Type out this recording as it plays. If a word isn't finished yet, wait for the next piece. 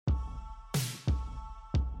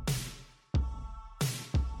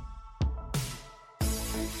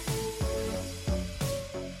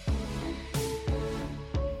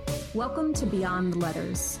Welcome to Beyond the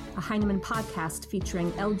Letters, a Heinemann podcast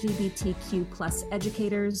featuring LGBTQ plus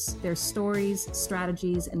educators, their stories,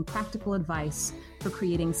 strategies, and practical advice for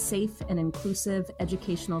creating safe and inclusive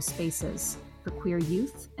educational spaces for queer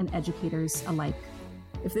youth and educators alike.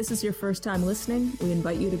 If this is your first time listening, we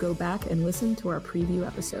invite you to go back and listen to our preview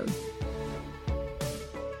episode.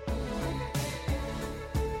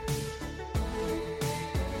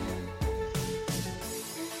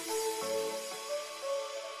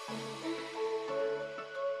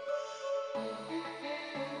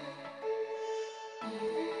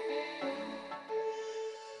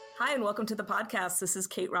 Hi, and welcome to the podcast. This is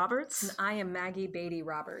Kate Roberts. And I am Maggie Beatty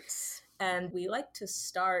Roberts. And we like to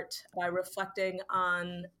start by reflecting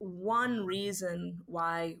on one reason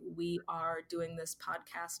why we are doing this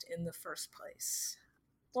podcast in the first place.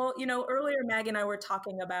 Well, earlier Maggie and I were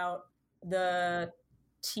talking about the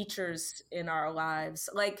teachers in our lives.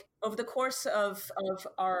 Like, over the course of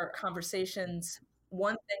our conversations,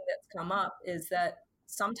 one thing that's come up is that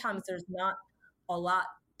sometimes there's not a lot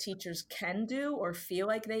teachers can do or feel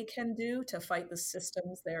like they can do to fight the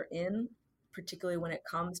systems they're in, particularly when it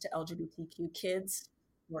comes to LGBTQ kids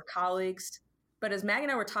or colleagues. But as Maggie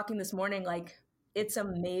and I were talking this morning, it's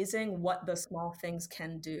amazing what the small things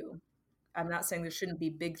can do. I'm not saying there shouldn't be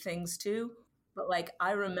big things too, but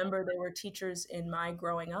I remember there were teachers in my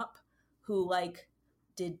growing up who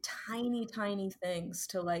did tiny, tiny things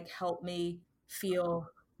to help me feel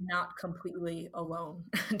not completely alone,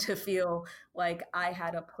 to feel like I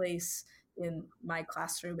had a place in my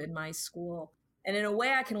classroom, in my school. And in a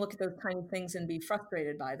way, I can look at those tiny things and be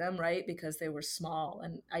frustrated by them, right? Because they were small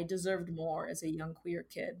and I deserved more as a young queer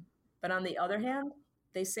kid. But on the other hand,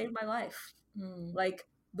 they saved my life.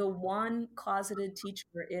 The one closeted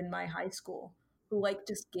teacher in my high school who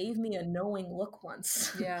just gave me a knowing look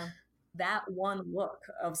once. Yeah. That one look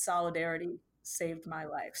of solidarity saved my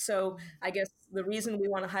life. So I guess the reason we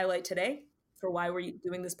want to highlight today for why we're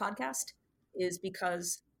doing this podcast is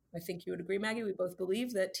because I think you would agree, Maggie, we both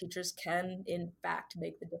believe that teachers can, in fact,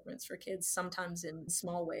 make the difference for kids, sometimes in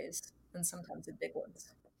small ways and sometimes in big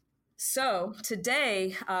ones. So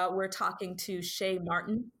today we're talking to Shay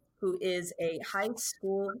Martin, who is a high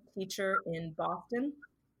school teacher in Boston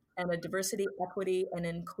and a diversity, equity, and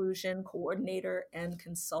inclusion coordinator and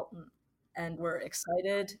consultant. And we're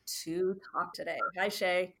excited to talk today. Hi,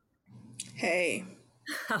 Shay. Hey.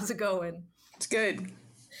 How's it going? It's good.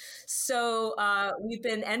 So we've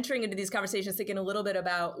been entering into these conversations thinking a little bit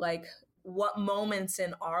about what moments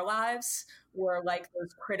in our lives were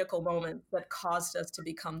those critical moments that caused us to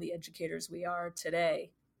become the educators we are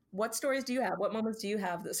today. What stories do you have? What moments do you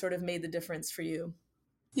have that sort of made the difference for you?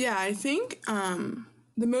 Yeah, I think the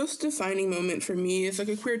most defining moment for me as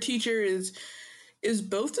a queer teacher is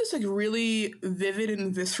both this really vivid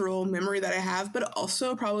and visceral memory that I have, but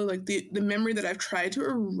also probably the memory that I've tried to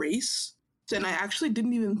erase. And I actually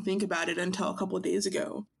didn't even think about it until a couple of days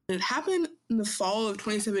ago. It happened in the fall of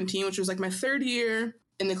 2017, which was my third year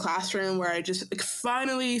in the classroom, where I just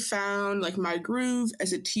finally found my groove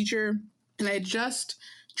as a teacher. And I just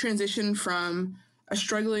transitioned from a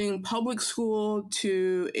struggling public school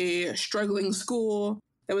to a struggling school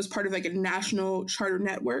that was part of a national charter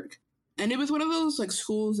network. And it was one of those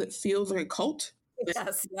schools that feels like a cult.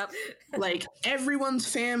 Yes, yep. Everyone's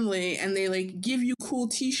family, and they give you cool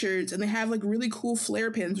t-shirts, and they have really cool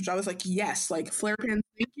flare pins, which I was yes, flare pins,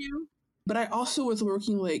 thank you. But I also was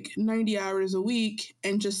working 90 hours a week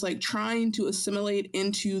and just trying to assimilate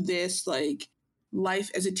into this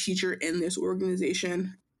life as a teacher in this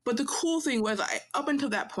organization. But the cool thing was up until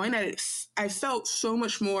that point, I felt so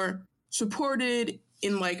much more supported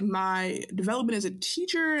in my development as a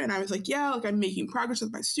teacher. And I was I'm making progress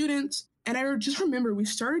with my students. And I just remember we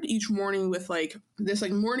started each morning with this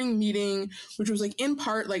morning meeting, which was in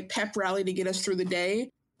part pep rally to get us through the day,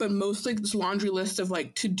 but mostly this laundry list of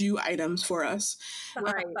to-do items for us.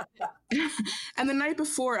 Right. And the night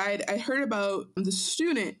before, I heard about the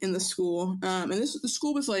student in the school. And the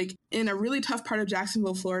school was in a really tough part of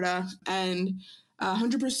Jacksonville, Florida, and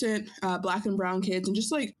 100% Black and brown kids, and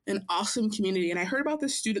just an awesome community. And I heard about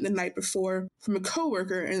this student the night before from a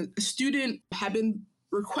coworker, and a student had been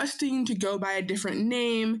requesting to go by a different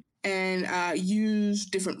name and use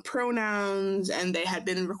different pronouns, and they had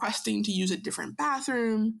been requesting to use a different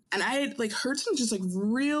bathroom. And I had heard some just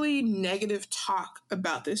really negative talk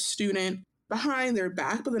about this student behind their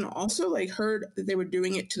back, but then also heard that they were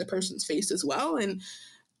doing it to the person's face as well. And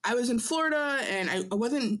I was in Florida, and I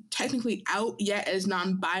wasn't technically out yet as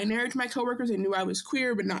non-binary to my coworkers. They knew I was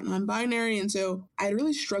queer, but not non-binary. And so I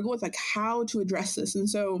really struggled with how to address this. And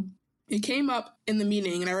so It came up in the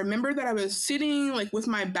meeting, and I remember that I was sitting like with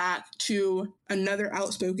my back to another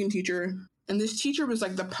outspoken teacher. And this teacher was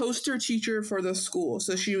like the poster teacher for the school.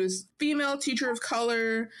 So she was female teacher of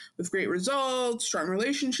color with great results, strong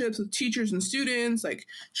relationships with teachers and students. Like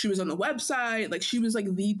she was on the website. Like she was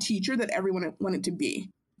like the teacher that everyone wanted to be.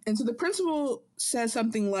 And so the principal says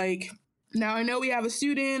something like, now I know we have a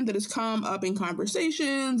student that has come up in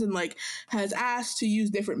conversations and like has asked to use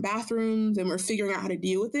different bathrooms, and we're figuring out how to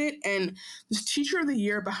deal with it. And this teacher of the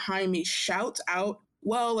year behind me shouts out,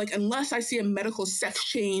 well, like, unless I see a medical sex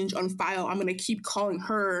change on file, I'm going to keep calling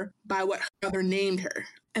her by what her mother named her.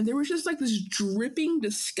 And there was just like this dripping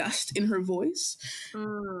disgust in her voice.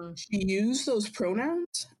 She used those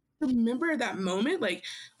pronouns. I remember that moment, like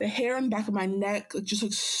the hair on the back of my neck just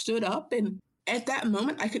like stood up. And at that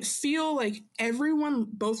moment, I could feel like everyone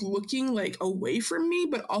both looking like away from me,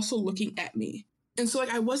 but also looking at me. And so like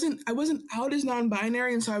I wasn't out as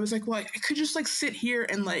non-binary. And so I was like, well, I could just like sit here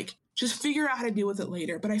and like just figure out how to deal with it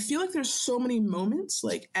later. But I feel like there's so many moments,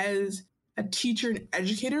 like as a teacher and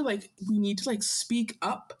educator, like we need to like speak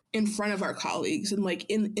up in front of our colleagues and like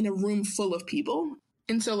in a room full of people.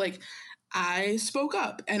 And so like I spoke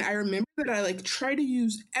up, and I remember that I like tried to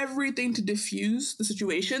use everything to diffuse the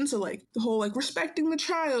situation. So like the whole like respecting the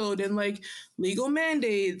child and like legal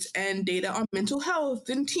mandates and data on mental health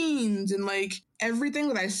and teens, and like everything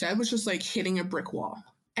that I said was just like hitting a brick wall.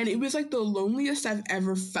 And it was like the loneliest I've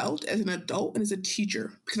ever felt as an adult and as a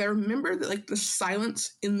teacher, because I remember that like the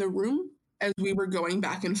silence in the room as we were going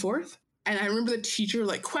back and forth. And I remember the teacher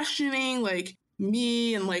like questioning like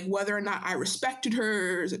me and like whether or not I respected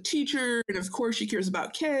her as a teacher. And of course she cares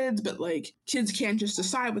about kids, but like kids can't just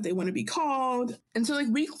decide what they want to be called. And so like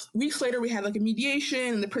weeks later we had like a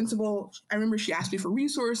mediation, and the principal, I remember she asked me for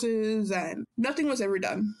resources, and nothing was ever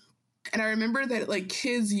done. And I remember that like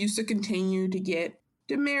kids used to continue to get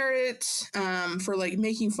demerits for like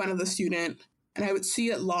making fun of the student, and I would see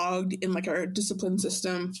it logged in like our discipline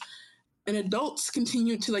system. And adults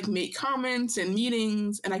continued to like make comments and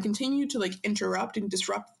meetings, and I continued to like interrupt and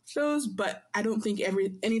disrupt those, but I don't think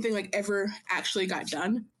anything like ever actually got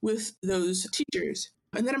done with those teachers.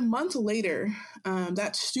 And then a month later,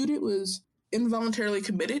 that student was involuntarily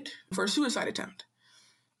committed for a suicide attempt.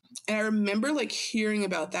 And I remember like hearing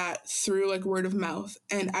about that through like word of mouth.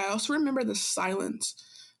 And I also remember the silence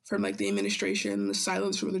from like the administration, the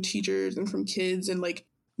silence from the teachers and from kids, and like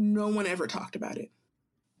no one ever talked about it.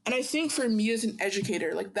 And I think for me as an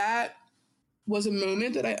educator, like that was a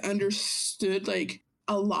moment that I understood like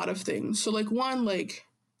a lot of things. So like one, like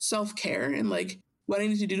self-care and like what I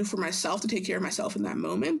need to do for myself to take care of myself in that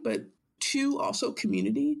moment. But two, also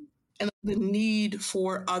community and the need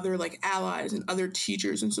for other like allies and other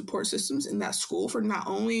teachers and support systems in that school for not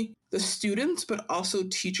only the students, but also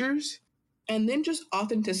teachers. And then just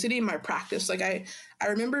authenticity in my practice. Like I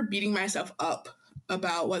remember beating myself up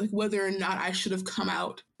about whether or not I should have come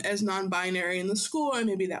out as non-binary in the school, and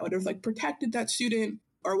maybe that would have like protected that student,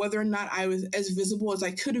 or whether or not I was as visible as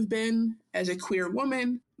I could have been as a queer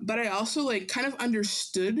woman. But I also like kind of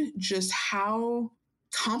understood just how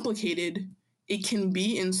complicated it can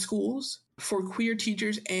be in schools for queer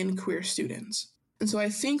teachers and queer students. And so I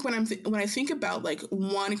think when I think about like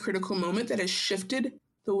one critical moment that has shifted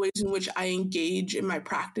the ways in which I engage in my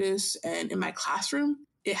practice and in my classroom,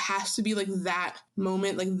 it has to be like that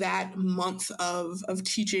moment, like that month of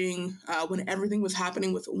teaching when everything was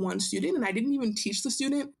happening with one student. And I didn't even teach the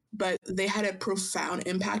student, but they had a profound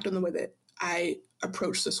impact on the way that I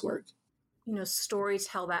approach this work. You know, stories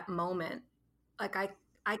tell that moment. Like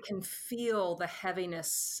I can feel the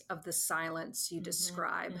heaviness of the silence you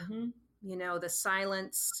describe. Mm-hmm. You know, the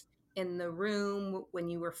silence in the room when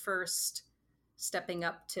you were first stepping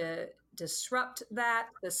up to disrupt that,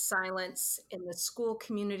 the silence in the school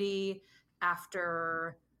community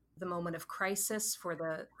after the moment of crisis for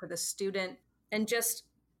the student, and just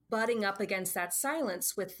butting up against that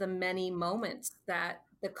silence with the many moments that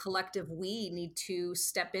the collective we need to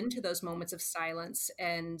step into those moments of silence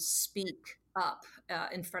and speak up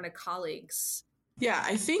in front of colleagues. Yeah,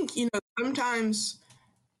 I think, you know, sometimes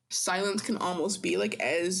silence can almost be like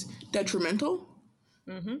as detrimental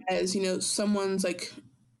as, you know, someone's like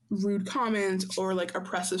rude comments or like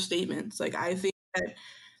oppressive statements. Like I think that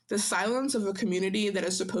the silence of a community that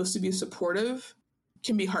is supposed to be supportive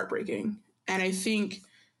can be heartbreaking. And I think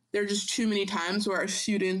there are just too many times where our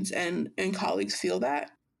students and colleagues feel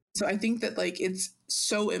that. So I think that like it's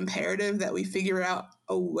so imperative that we figure out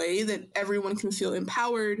a way that everyone can feel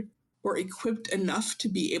empowered or equipped enough to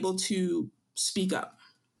be able to speak up.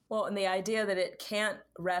 Well, and the idea that it can't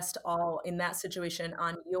rest all in that situation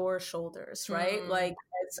on your shoulders, right? Like,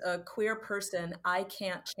 as a queer person, I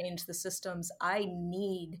can't change the systems. I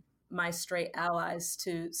need my straight allies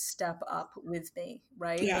to step up with me,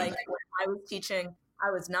 right? Yeah. Like, when I was teaching,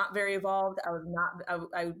 I was not very evolved.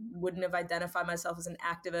 I wouldn't have identified myself as an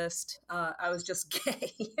activist. I was just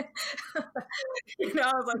gay. I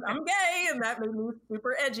was like, I'm gay, and that made me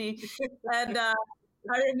super edgy. And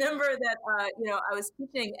I remember that, I was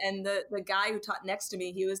teaching, and the guy who taught next to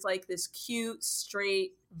me, he was like this cute,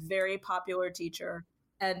 straight, very popular teacher.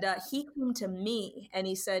 And he came to me and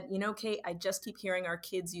he said, Kate, I just keep hearing our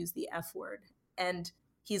kids use the F word. And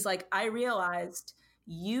he's like, I realized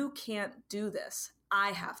you can't do this. I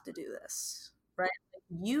have to do this, right?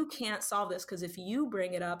 You can't solve this, because if you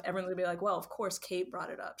bring it up, everyone's gonna be like, well, of course Kate brought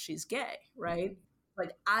it up. She's gay, right?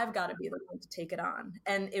 Like, I've got to be the one to take it on.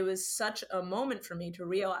 And it was such a moment for me to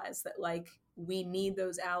realize that, like, we need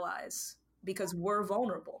those allies because we're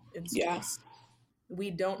vulnerable in space. Yeah. We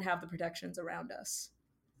don't have the protections around us.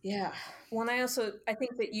 Yeah. Well, and I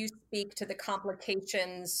think that you speak to the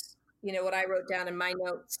complications. What I wrote down in my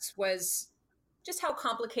notes was just how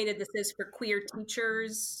complicated this is for queer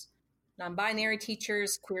teachers, non-binary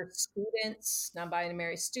teachers, queer students,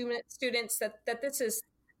 non-binary students, that this is,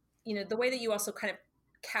 the way that you also kind of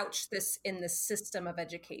couch this in the system of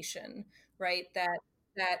education, right? That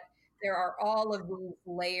there are all of these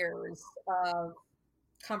layers of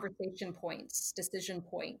conversation points, decision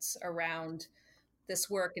points around this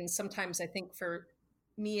work. And sometimes I think for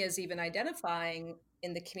me, as even identifying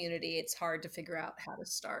in the community, it's hard to figure out how to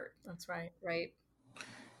start. That's right. Right.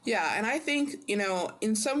 Yeah. And I think,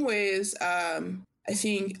 in some ways, I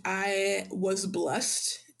think I was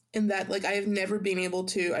blessed in that, like, I have never been able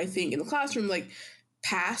to, I think, in the classroom, like,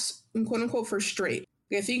 pass, quote unquote, for straight.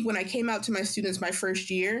 Like, I think when I came out to my students my first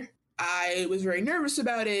year, I was very nervous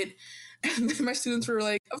about it. And then my students were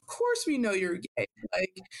like, of course we know you're gay.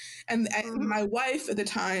 Like, and my wife at the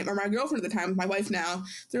time, or my girlfriend at the time, my wife now,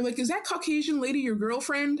 they're like, is that Caucasian lady your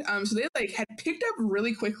girlfriend? So they like had picked up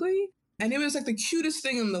really quickly. And it was like the cutest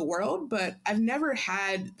thing in the world. But I've never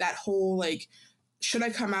had that whole, like, should I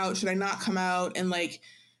come out? Should I not come out? And like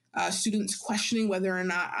students questioning whether or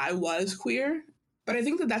not I was queer. But I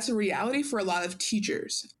think that that's a reality for a lot of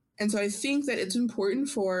teachers. And so I think that it's important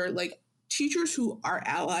for, like, teachers who are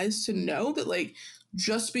allies to know that, like,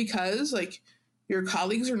 just because, like, your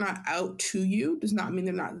colleagues are not out to you does not mean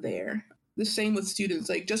they're not there. The same with students.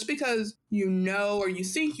 Like, just because you know, or you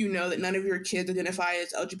think you know, that none of your kids identify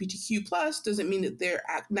as LGBTQ plus doesn't mean that they're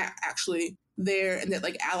not actually there, and that,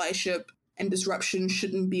 like, allyship and disruption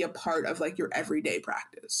shouldn't be a part of, like, your everyday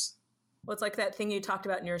practice. Well, it's like that thing you talked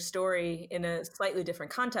about in your story in a slightly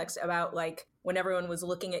different context about, like, when everyone was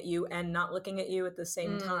looking at you and not looking at you at the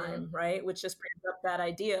same time, right? Which just brings up that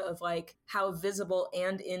idea of, like, how visible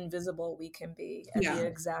and invisible we can be at the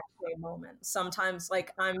exact same moment. Sometimes,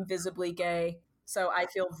 like, I'm visibly gay, so I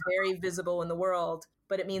feel very visible in the world,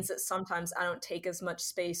 but it means that sometimes I don't take as much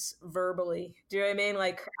space verbally. Do you know what I mean?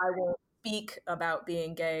 Like, I won't speak about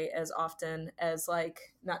being gay as often as,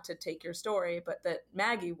 like, not to take your story, but that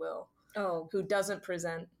Maggie will. Oh, who doesn't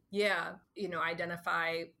present. Yeah.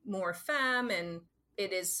 Identify more femme, and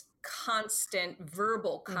it is constant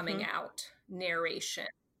verbal coming out narration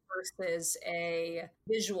versus a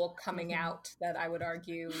visual coming out that I would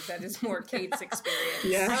argue that is more Kate's experience.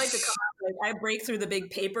 Yes. I like to come out, like, I break through the big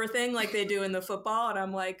paper thing like they do in the football, and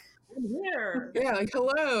I'm like, I'm here. Yeah, like,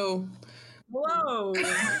 hello.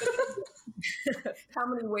 How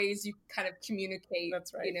many ways you kind of communicate,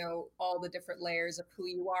 that's right, all the different layers of who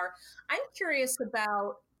you are. I'm curious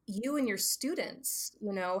about you and your students,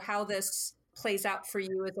 how this plays out for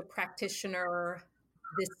you as a practitioner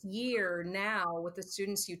this year now with the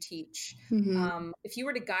students you teach. If you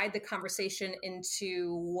were to guide the conversation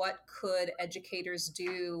into what could educators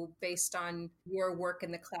do based on your work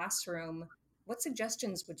in the classroom, what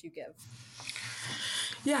suggestions would you give?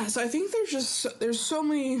 Yeah, so I think there's so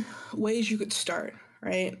many ways you could start,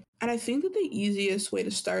 right? And I think that the easiest way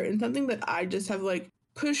to start, and something that I just have, like,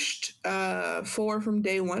 pushed for from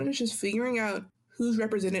day one, is just figuring out who's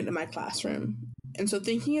represented in my classroom. And so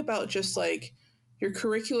thinking about just, like, your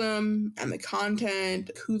curriculum and the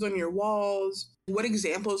content, who's on your walls, what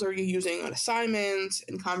examples are you using on assignments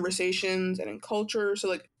and conversations and in culture. So,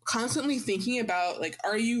 like, constantly thinking about, like,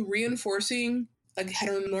 are you reinforcing, like,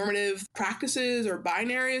 heteronormative practices or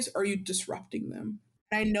binaries, or are you disrupting them?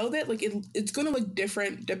 And I know that, like, it's going to look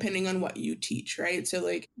different depending on what you teach, right? So,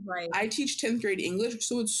 like, I teach 10th grade English,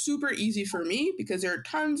 so it's super easy for me because there are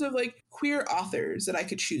tons of, like, queer authors that I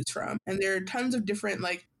could choose from. And there are tons of different,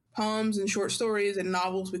 like, poems and short stories and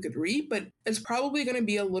novels we could read, but it's probably going to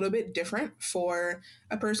be a little bit different for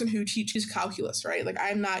a person who teaches calculus, right? Like,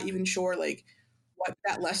 I'm not even sure, like, what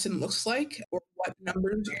that lesson looks like or what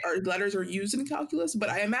numbers or letters are used in calculus, but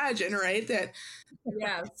I imagine, right, that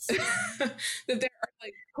yes, that there are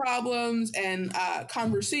like problems and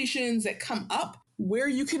conversations that come up where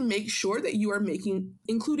you can make sure that you are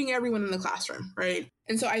including everyone in the classroom, right?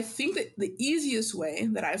 And so I think that the easiest way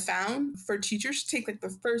that I found for teachers to take like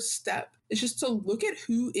the first step is just to look at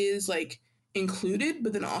who is like included,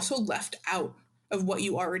 but then also left out of what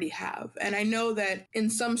you already have. And I know that in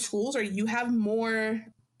some schools, or you have more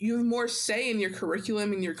say in your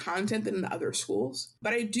curriculum and your content than in other schools.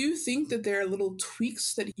 But I do think that there are little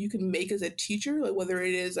tweaks that you can make as a teacher, like whether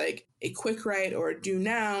it is like a quick write or a do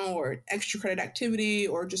now or an extra credit activity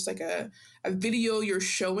or just like a video you're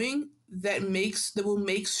showing that will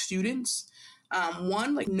make students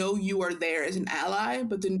one, like know you are there as an ally,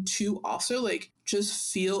 but then two, also like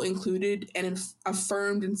just feel included and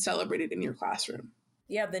affirmed and celebrated in your classroom.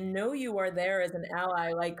 Yeah, the know you are there as an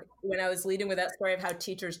ally. Like when I was leading with that story of how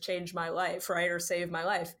teachers changed my life, right, or saved my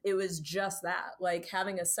life, it was just that, like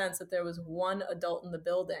having a sense that there was one adult in the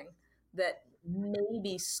building that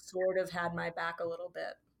maybe sort of had my back a little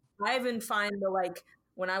bit. I even find that like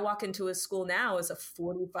when I walk into a school now as a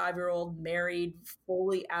 45-year-old married,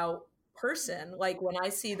 fully out person, like when I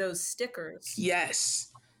see those stickers,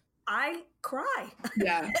 yes, I cry.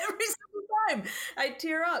 Yeah. Every single time I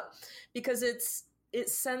tear up because it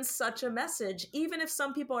sends such a message. Even if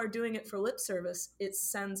some people are doing it for lip service, it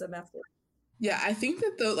sends a message. Yeah, I think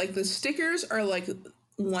that the stickers are like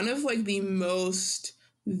one of like the most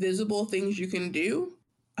visible things you can do.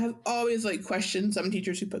 I've always like questioned some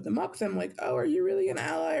teachers who put them up. I'm like, oh, are you really an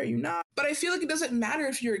ally? Are you not? But I feel like it doesn't matter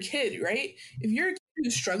if you're a kid, right? If you're a kid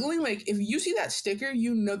who's struggling, like if you see that sticker,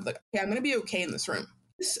 you know, like, okay, I'm going to be okay in this room.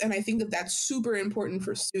 And I think that that's super important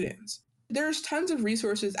for students. There's tons of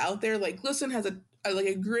resources out there. Like Listen has a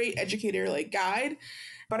great educator like guide,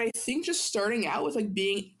 but I think just starting out with like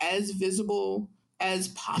being as visible as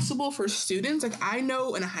possible for students. Like I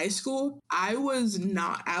know in high school, I was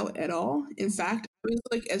not out at all. In fact, I was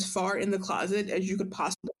like as far in the closet as you could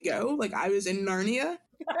possibly go. Like I was in Narnia.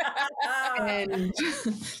 And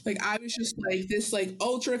like I was just like this like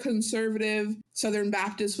ultra conservative Southern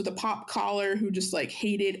Baptist with a pop collar who just like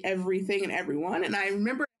hated everything and everyone. And I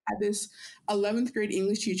remember I had this 11th grade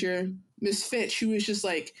English teacher, Miss Fitch, who was just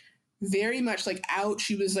like very much like out.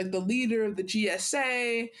 She was like the leader of the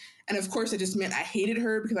GSA. And of course, it just meant I hated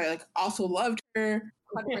her because I like also loved her.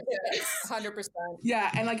 100%.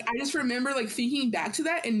 Yeah. And like, I just remember like thinking back to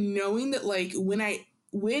that and knowing that like when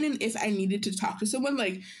and if I needed to talk to someone,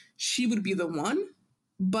 like she would be the one.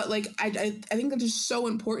 But like, I think that's just so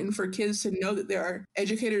important for kids to know that there are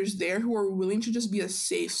educators there who are willing to just be a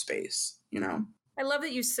safe space, you know? I love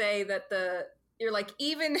that you say that you're like,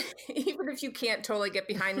 even if you can't totally get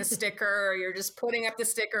behind the sticker or you're just putting up the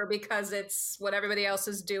sticker because it's what everybody else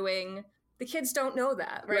is doing, the kids don't know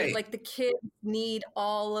that, right? Like the kids need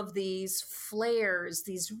all of these flares,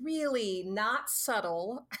 these really not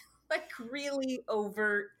subtle, like really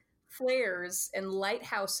overt flares and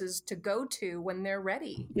lighthouses to go to when they're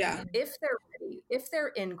ready. Yeah. If they're ready, if they're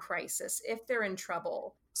in crisis, if they're in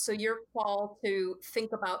trouble. So your call to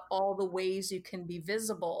think about all the ways you can be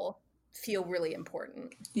visible feel really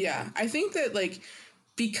important. Yeah. I think that like,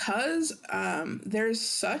 because there's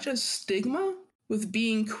such a stigma with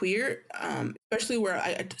being queer, especially where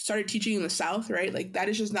I started teaching in the South, right? Like that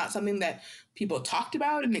is just not something that people talked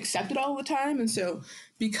about and accepted all the time. And so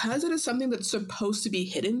because it is something that's supposed to be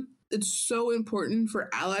hidden, it's so important for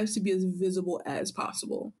allies to be as visible as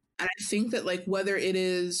possible. And I think that like whether it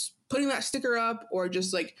is putting that sticker up or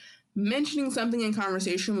just like mentioning something in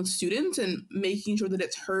conversation with students and making sure that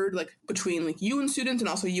it's heard like between like you and students and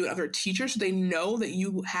also you and other teachers so they know that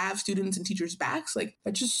you have students and teachers' backs, like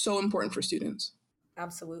that's just so important for students.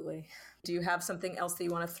 Absolutely. Do you have something else that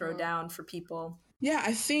you want to throw down for people? Yeah,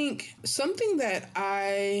 I think something that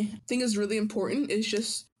I think is really important is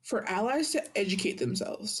just for allies to educate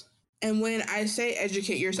themselves. And when I say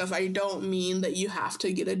educate yourself, I don't mean that you have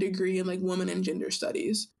to get a degree in like women and gender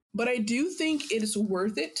studies. But I do think it is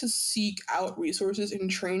worth it to seek out resources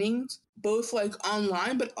and trainings, both like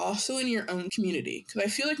online, but also in your own community. Because I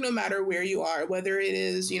feel like no matter where you are, whether it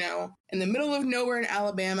is, you know, in the middle of nowhere in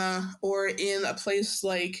Alabama or in a place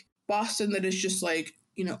like Boston that is just like,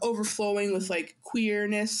 you know, overflowing with like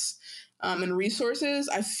queerness and resources,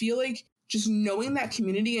 I feel like just knowing that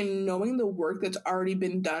community and knowing the work that's already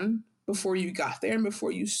been done before you got there and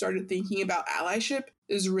before you started thinking about allyship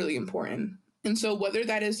is really important. And so whether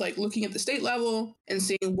that is like looking at the state level and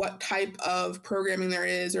seeing what type of programming there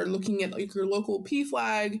is, or looking at like your local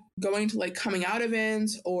PFLAG, going to like coming out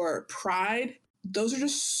events or Pride, those are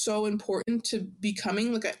just so important to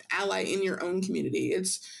becoming like an ally in your own community.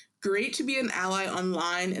 It's great to be an ally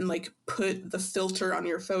online and like put the filter on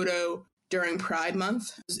your photo during Pride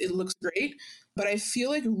Month. It looks great. But I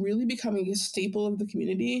feel like really becoming a staple of the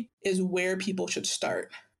community is where people should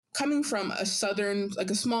start. Coming from a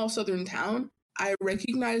small southern town, I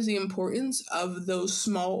recognize the importance of those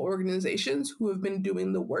small organizations who have been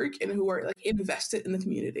doing the work and who are like invested in the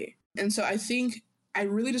community. And so I think I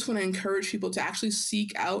really just want to encourage people to actually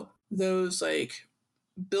seek out those like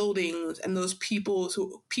buildings and those people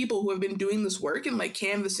who have been doing this work and like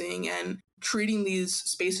canvassing and treating these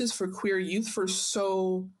spaces for queer youth for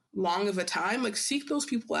so long of a time. Like seek those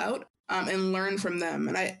people out and learn from them.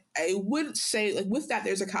 And I would say, like, with that,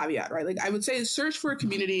 there's a caveat, right? Like, I would say search for a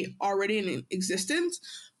community already in existence,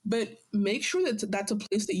 but make sure that that's a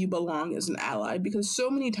place that you belong as an ally, because so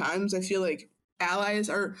many times I feel like allies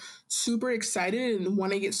are super excited and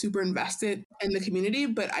want to get super invested in the community,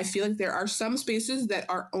 but I feel like there are some spaces that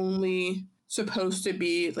are only supposed to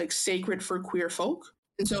be like sacred for queer folk.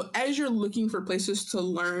 And so as you're looking for places to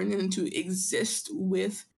learn and to exist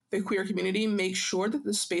with the queer community, make sure that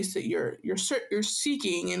the space that you're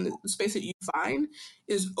seeking and the space that you find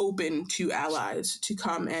is open to allies to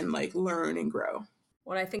come and like learn and grow.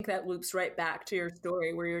 Well, I think that loops right back to your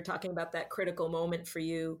story where you're talking about that critical moment for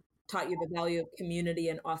you, taught you the value of community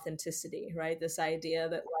and authenticity, right? This idea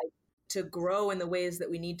that like to grow in the ways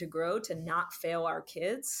that we need to grow, to not fail our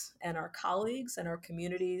kids and our colleagues and our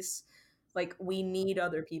communities, like we need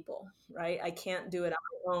other people, right? I can't do it on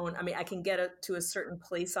my own. I mean, I can get to a certain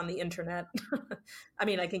place on the internet. I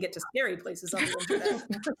mean, I can get to scary places on the internet.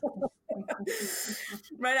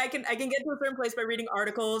 Right? I can get to a certain place by reading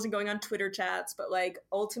articles and going on Twitter chats, but like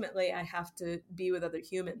ultimately I have to be with other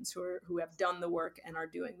humans who have done the work and are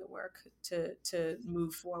doing the work to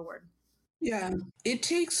move forward. Yeah. It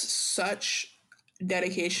takes such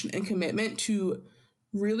dedication and commitment to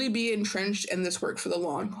really be entrenched in this work for the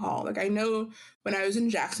long haul. Like I know when I was in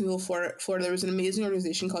Jacksonville, Florida, there was an amazing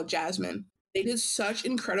organization called Jasmine. They did such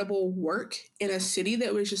incredible work in a city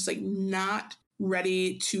that was just like not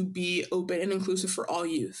ready to be open and inclusive for all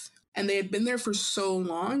youth. And they had been there for so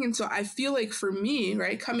long. And so I feel like for me,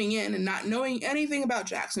 right, coming in and not knowing anything about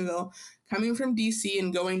Jacksonville, coming from DC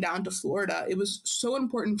and going down to Florida, it was so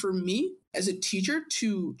important for me as a teacher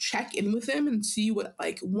to check in with them and see what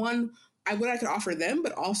like what I could offer them,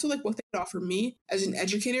 but also like what they could offer me as an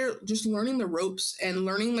educator, just learning the ropes and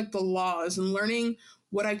learning like the laws and learning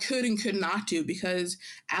what I could and could not do, because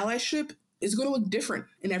allyship is going to look different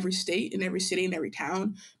in every state, in every city, in every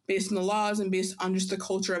town, based on the laws and based on just the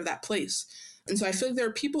culture of that place. And so I feel like there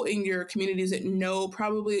are people in your communities that know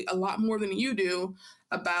probably a lot more than you do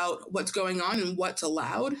about what's going on and what's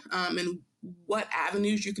allowed, and what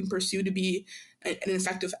avenues you can pursue to be an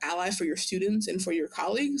effective ally for your students and for your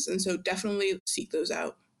colleagues. And so definitely seek those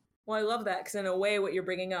out. Well, I love that, because in a way what you're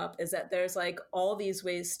bringing up is that there's like all these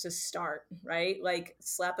ways to start, right? Like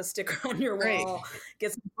slap a sticker on your wall, right,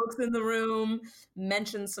 get some books in the room,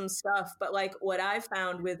 mention some stuff. But like what I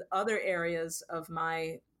found with other areas of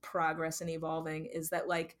my progress and evolving is that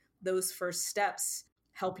like those first steps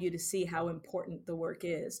help you to see how important the work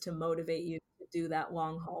is, to motivate you to do that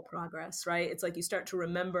long haul progress, right? It's like you start to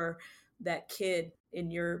remember that kid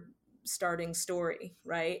in your starting story,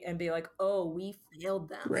 right? And be like, oh, we failed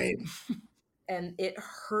them. Right. And it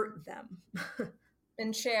hurt them.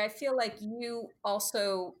 And Shay, I feel like you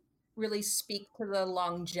also really speak to the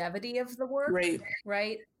longevity of the work,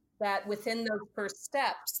 right? That within those first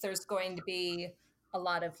steps, there's going to be a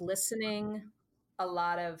lot of listening, a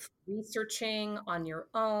lot of researching on your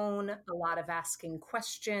own, a lot of asking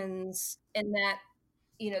questions, and that,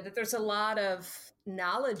 you know, that there's a lot of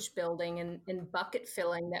knowledge building and bucket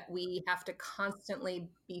filling that we have to constantly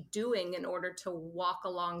be doing in order to walk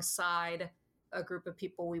alongside a group of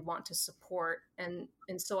people we want to support. And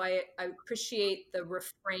so I appreciate the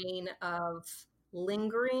refrain of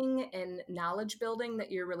lingering and knowledge building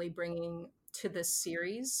that you're really bringing to this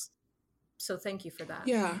series. So thank you for that.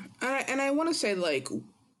 Yeah. And I want to say, like,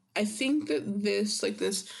 I think that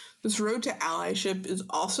this road to allyship is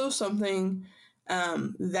also something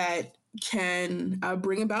that can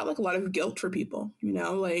bring about like a lot of guilt for people, you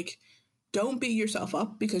know, like don't beat yourself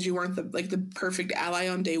up because you weren't the perfect ally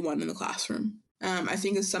on day one in the classroom. I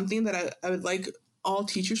think it's something that I would like all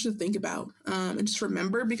teachers to think about and just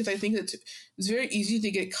remember, because I think that it's very easy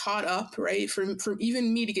to get caught up, right? From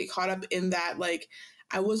even me to get caught up in that, like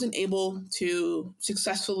I wasn't able to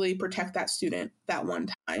successfully protect that student that one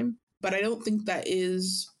time. but I don't think that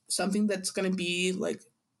is something that's going to be like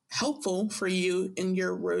helpful for you in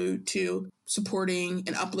your road to supporting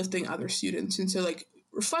and uplifting other students. And so like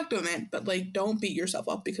reflect on it, but like don't beat yourself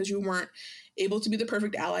up because you weren't able to be the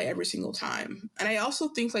perfect ally every single time. And I also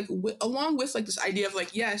think like along with like this idea of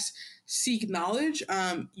like, yes, seek knowledge.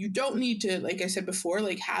 You don't need to, like I said before,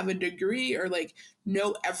 like have a degree or like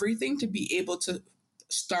know everything to be able to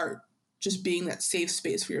start just being that safe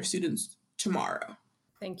space for your students tomorrow.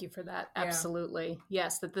 Thank you for that. Absolutely.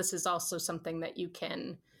 Yes, that this is also something that you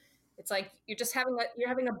can, it's like you're just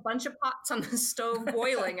having a bunch of pots on the stove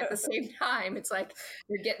boiling at the same time. It's like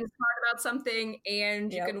you're getting smart about something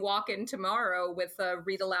and you can walk in tomorrow with a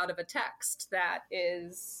read aloud of a text that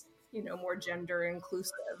is, you know, more gender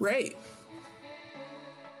inclusive. Right.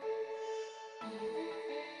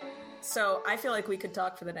 So I feel like we could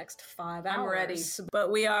talk for the next 5 hours. I'm ready.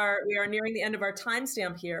 But we are nearing the end of our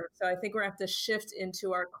timestamp here. So I think we're going to have to shift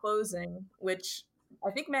into our closing, which I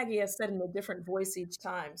think Maggie has said in a different voice each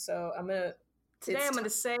time. So I'm going to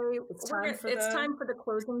say it's time for the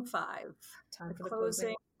closing 5. Time for the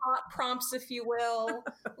closing prompts, if you will,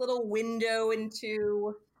 little window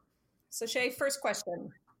into. So Shay, first question.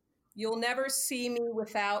 You'll never see me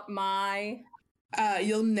without my.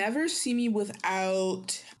 You'll never see me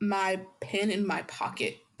without my pen in my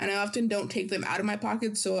pocket. And I often don't take them out of my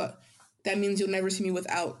pocket, so that means you'll never see me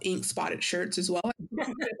without ink spotted shirts as well.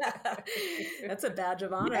 That's a badge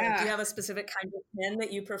of honor. Yeah. Do you have a specific kind of pen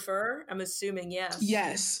that you prefer? I'm assuming yes.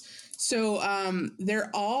 Yes. So they're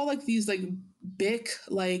all like these like Bic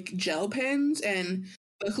like gel pens, and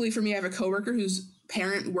luckily for me, I have a coworker whose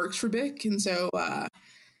parent works for Bic, and so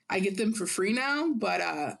I get them for free now, but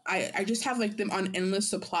I just have like them on endless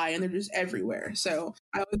supply and they're just everywhere. So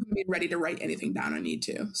I always be ready to write anything down I need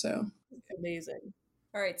to. So amazing.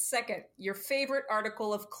 All right. Second, your favorite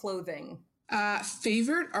article of clothing.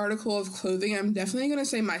 Favorite article of clothing. I'm definitely going to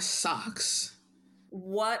say my socks.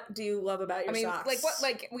 What do you love about your socks? Like what,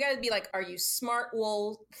 like we got to be like, are you smart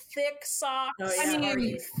wool, thick socks? Oh, yeah. Are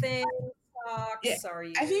you thin socks? Yeah, Are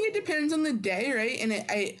you? I think it depends on the day, right? And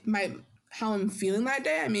how I'm feeling that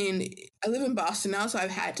day. I mean, I live in Boston now, so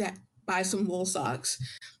I've had to buy some wool socks.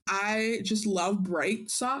 I just love bright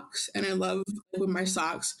socks, and I love when my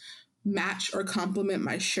socks match or complement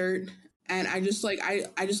my shirt. And I just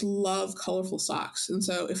love colorful socks. And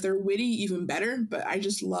so if they're witty, even better, but I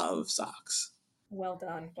just love socks. Well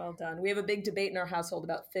done. Well done. We have a big debate in our household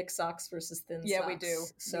about thick socks versus thin socks. Yeah, we do.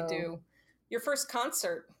 So. We do. Your first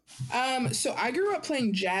concert? So I grew up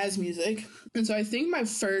playing jazz music. And so I think my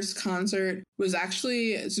first concert was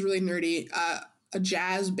actually, it's really nerdy, a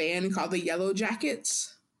jazz band called the Yellow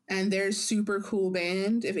Jackets. And they're a super cool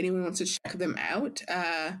band if anyone wants to check them out.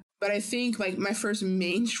 But I think like my first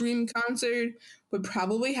mainstream concert would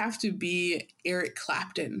probably have to be Eric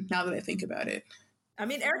Clapton, now that I think about it. I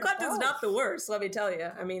mean, Eric Clapton's not the worst, let me tell you.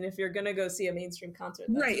 I mean, if you're going to go see a mainstream concert.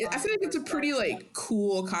 Right. I feel like it's a pretty like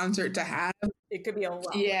cool concert to have. It could be a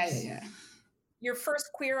lot. Yeah. Your first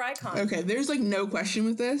queer icon. Okay, there's like no question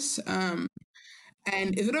with this. And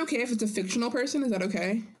is it okay if it's a fictional person? Is that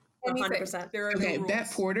okay? 100%. Okay, Bette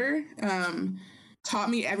Porter taught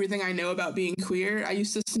me everything I know about being queer. I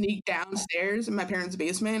used to sneak downstairs in my parents'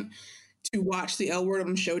 basement to watch The L Word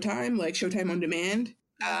on Showtime, like Showtime On Demand.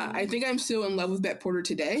 I think I'm still in love with Bette Porter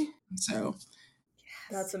today. So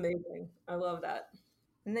that's amazing. I love that.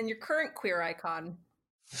 And then your current queer icon.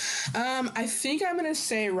 I think I'm going to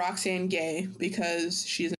say Roxane Gay because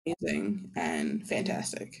she's amazing and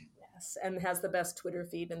fantastic. Yes, and has the best Twitter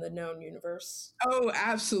feed in the known universe. Oh,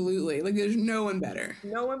 absolutely. Like there's no one better.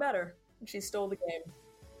 No one better. She stole the game.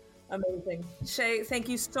 Amazing. Shay, thank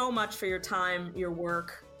you so much for your time, your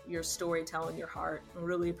work, your storytelling, your heart. I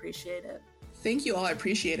really appreciate it. Thank you all. I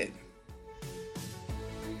appreciate it.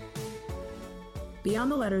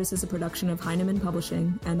 Beyond the Letters is a production of Heinemann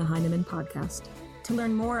Publishing and the Heinemann Podcast. To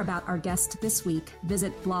learn more about our guest this week,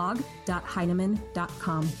 visit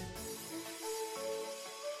blog.heinemann.com.